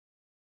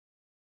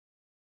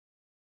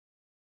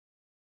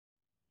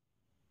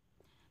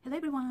Hello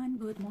everyone!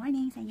 Good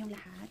morning sa inyong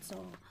lahat. So,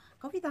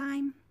 coffee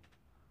time.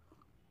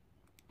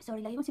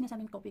 Sorry, lagi kong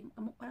sinasabing coffee.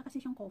 Para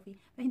kasi siyang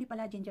coffee. Pero hindi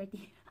pala ginger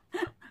tea.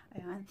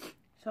 Ayan.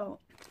 So,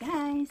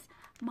 guys,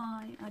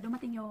 may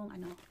dumating yung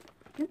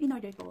yung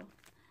in-order ko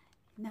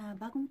na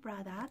bagong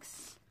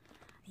products.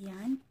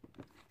 Ayan.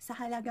 Sa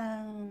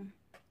halagang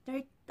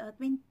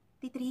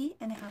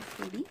 23.5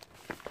 kb.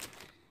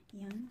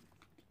 Ayan.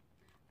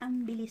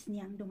 Ang bilis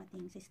niyang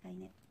dumating sa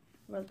Skynet.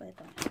 World pa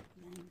ito.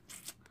 Ayan.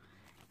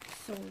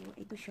 So,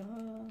 ito siya.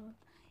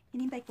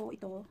 Hinintay ko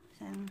ito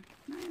sa,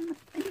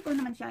 hindi ko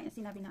naman siya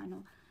sinabi na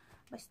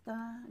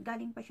basta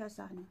galing pa siya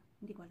sa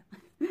hindi ko alam.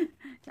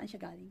 Saan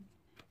siya galing?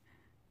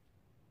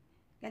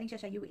 Galing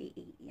siya sa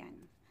UAE. Yan.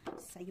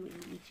 Sa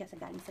UAE siya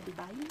galing sa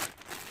Dubai.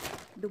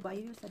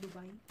 Sa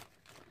Dubai.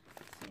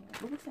 So,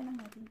 bubuksan lang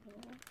natin to.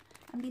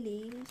 Ang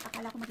bilis.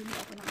 Akala ko magbibigay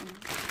ako ng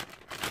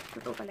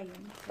totoo pala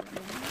yun. So,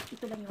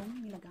 ito lang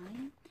yung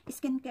nilagay.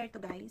 Skincare to,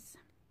 guys.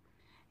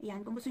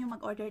 Ayan, kung gusto nyo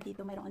mag-order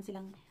dito, mayroon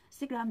silang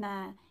Instagram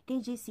na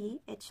KGC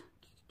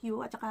HQ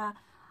at saka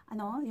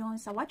yung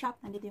sa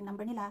WhatsApp, nandito yung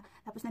number nila.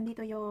 Tapos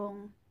nandito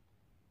yung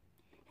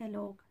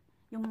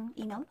yung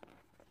email.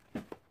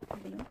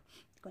 Ano yun?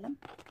 Hindi ko alam.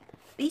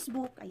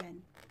 Facebook,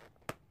 ayan.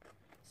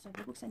 So,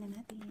 bubuksan na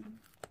natin.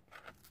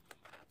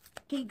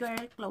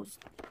 K-Girl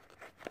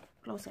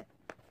Closet.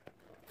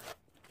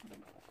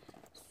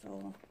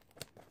 So,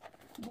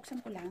 buksan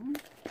ko lang.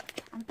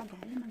 Ang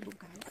tagal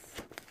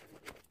magbukas.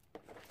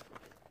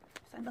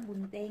 Saan bang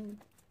gunting?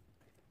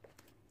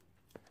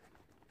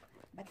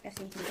 Ba't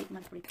kasi hindi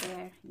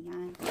mag-prepare?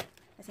 Yan.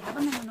 Kasi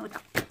habang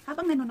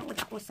nanonood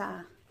ako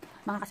sa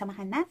mga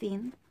kasamahan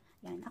natin,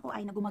 yan, ako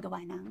ay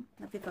nagumagawa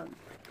nag-film.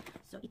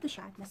 So, ito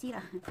siya,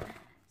 nasira.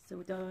 So,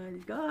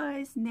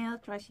 guys,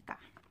 nail trashika.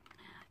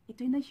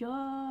 Ito na siya.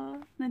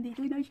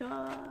 Nandito na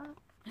siya.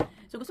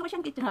 So, gusto ko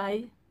siyang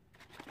i-try.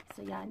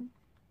 So, yan.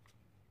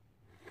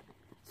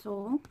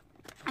 So,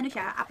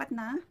 siya, 4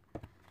 na.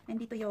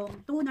 Nandito yung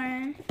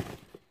toner.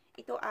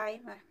 Ito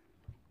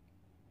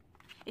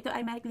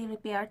ay Medically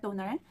Repair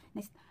Toner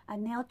na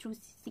Nail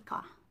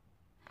Trashika.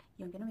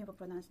 Yun, ganun yung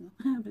pag-pronounce, no?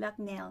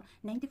 Black nail,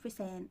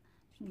 90%.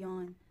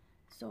 Yun.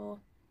 So,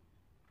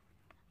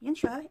 yan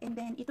siya. And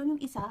then, ito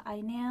yung isa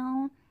ay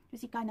Nail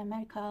Trashika na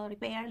Medical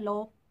Repair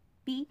Low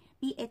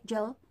pH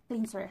Gel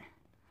Cleanser.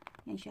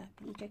 Yan siya.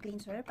 pH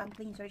Cleanser.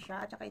 Pang-cleanser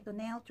siya. At saka ito,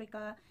 Nail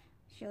Trashika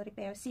Gel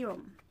Repair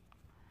Serum.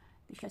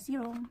 Ito siya,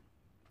 serum.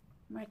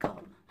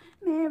 Miracle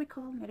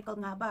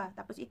nga ba?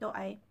 Tapos ito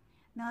ay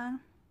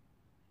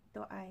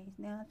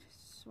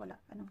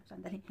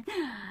sandali.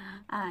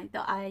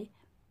 Ito ay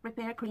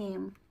Repair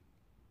Cream.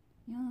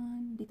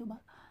 Yan, dito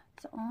ba?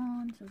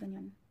 Saan? So,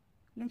 ganyan.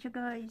 Yan siya,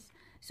 guys.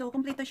 So,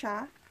 kompleto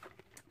siya.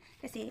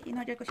 Kasi,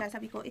 in-order ko siya.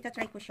 Sabi ko,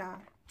 ita-try ko siya.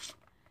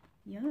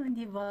 Yan,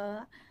 di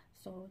ba?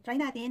 So, try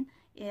natin.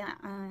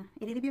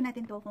 I-review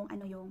natin to kung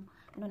yung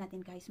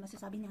natin, guys.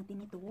 Masasabi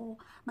natin ito.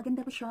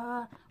 Maganda ba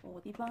siya? O,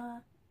 di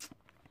ba?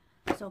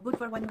 So, good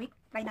for 1 week.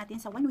 Try natin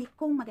sa 1 week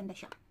kung maganda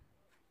siya.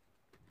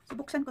 So,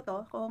 buksan ko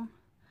to kung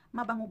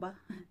mabango ba.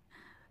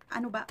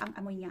 Ano ba ang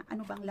amoy niya?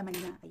 Ano bang laman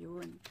niya?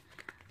 Ayun.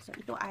 So,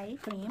 ito ay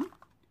cream.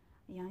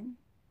 Ayan.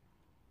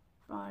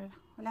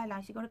 Wala lang.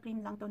 Siguro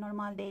cream lang to.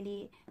 Normal,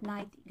 daily,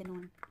 night.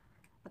 Ganun.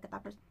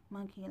 Pagkatapos,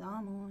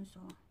 maghilamos.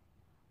 So,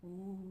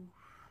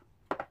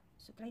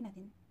 so, try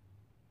natin.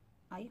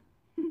 Ay.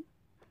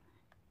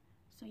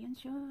 So, yan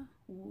siya.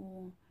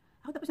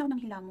 Ako tapos ako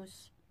ng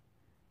hilamos.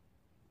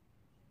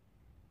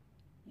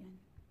 Yan.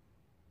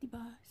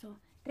 Diba? So,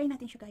 try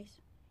natin siya,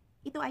 guys.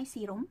 Ito ay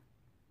serum.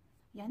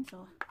 Yan.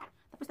 So,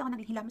 tapos ako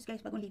naghilamos,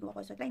 guys, bagong ligo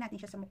ako. So, try natin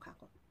siya sa mukha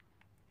ko.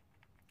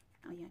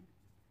 Ayan.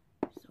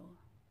 So,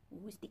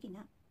 sticky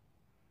na.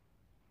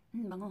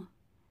 Bango.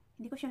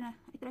 Hindi ko siya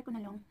i-try ko na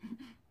lang.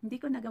 Hindi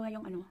ko nagawa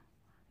yung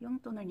yung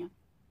toner niya.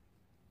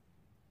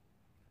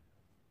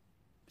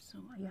 So,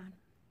 ayan.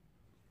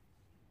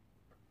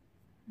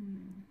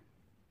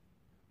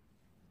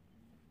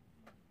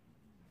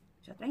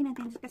 So, try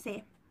natin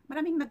kasi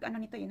maraming nito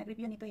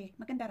nag-review nito eh.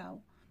 Maganda raw.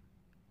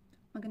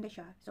 Maganda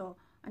siya. So,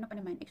 pa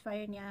naman,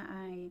 expire niya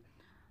ay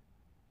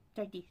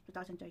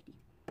 2030.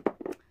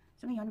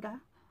 So, ngayon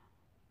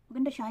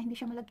maganda siya, hindi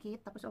siya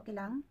malagkit, tapos okay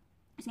lang.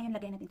 Tapos ngayon,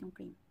 lagay natin yung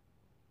cream.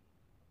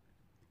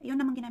 Ayun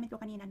naman ginamit ko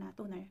kanina na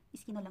toner.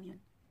 Iskino lang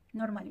yun.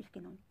 Normal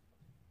iskino.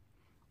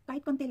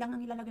 Kahit konti lang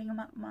ang ilalagay yung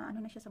na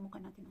siya sa mukha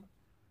natin.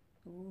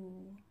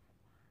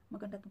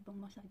 Maganda itong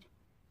pang-massage.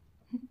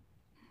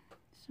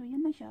 So,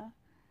 yan na siya.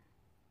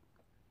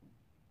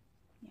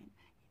 Yan.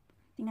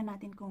 Tingnan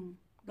natin kung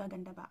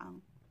gaganda ba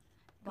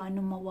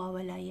paano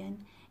mawawala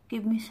yan.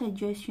 Give me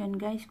suggestion,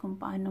 guys,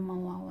 kung paano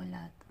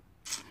mawawala to.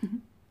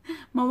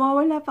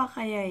 Mawawala pa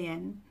kaya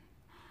yan?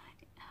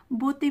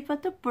 Buti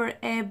pa to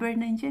forever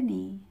nandyan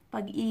eh.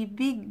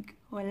 Pag-ibig,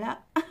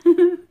 wala.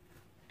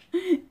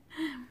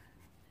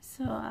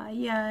 So,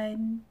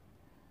 ayan.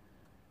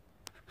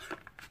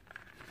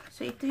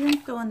 So, ito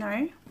yung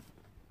toner.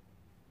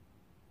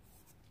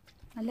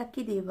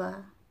 Malaki,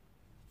 diba?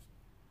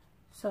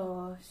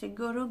 So,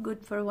 siguro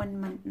good for 1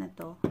 month na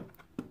to.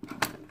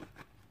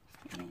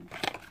 Ayan.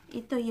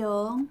 ito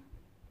yung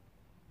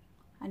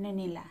ano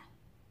nila.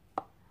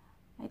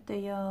 Ito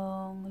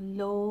yung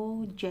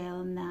low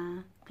gel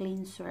na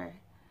cleanser.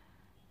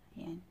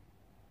 Ayan.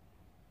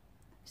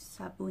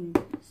 Sabon.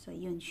 So,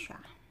 yun siya.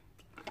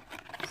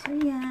 So,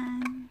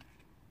 yan.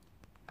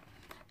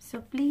 So,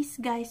 please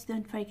guys,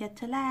 don't forget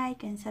to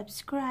like and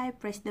subscribe.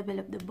 Press the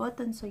bell of the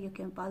button so you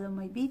can follow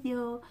my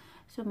video.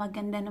 So,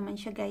 maganda naman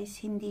siya guys.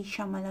 Hindi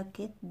siya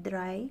malakit,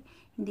 dry.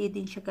 Hindi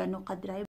din siya gano'ng ka-dry.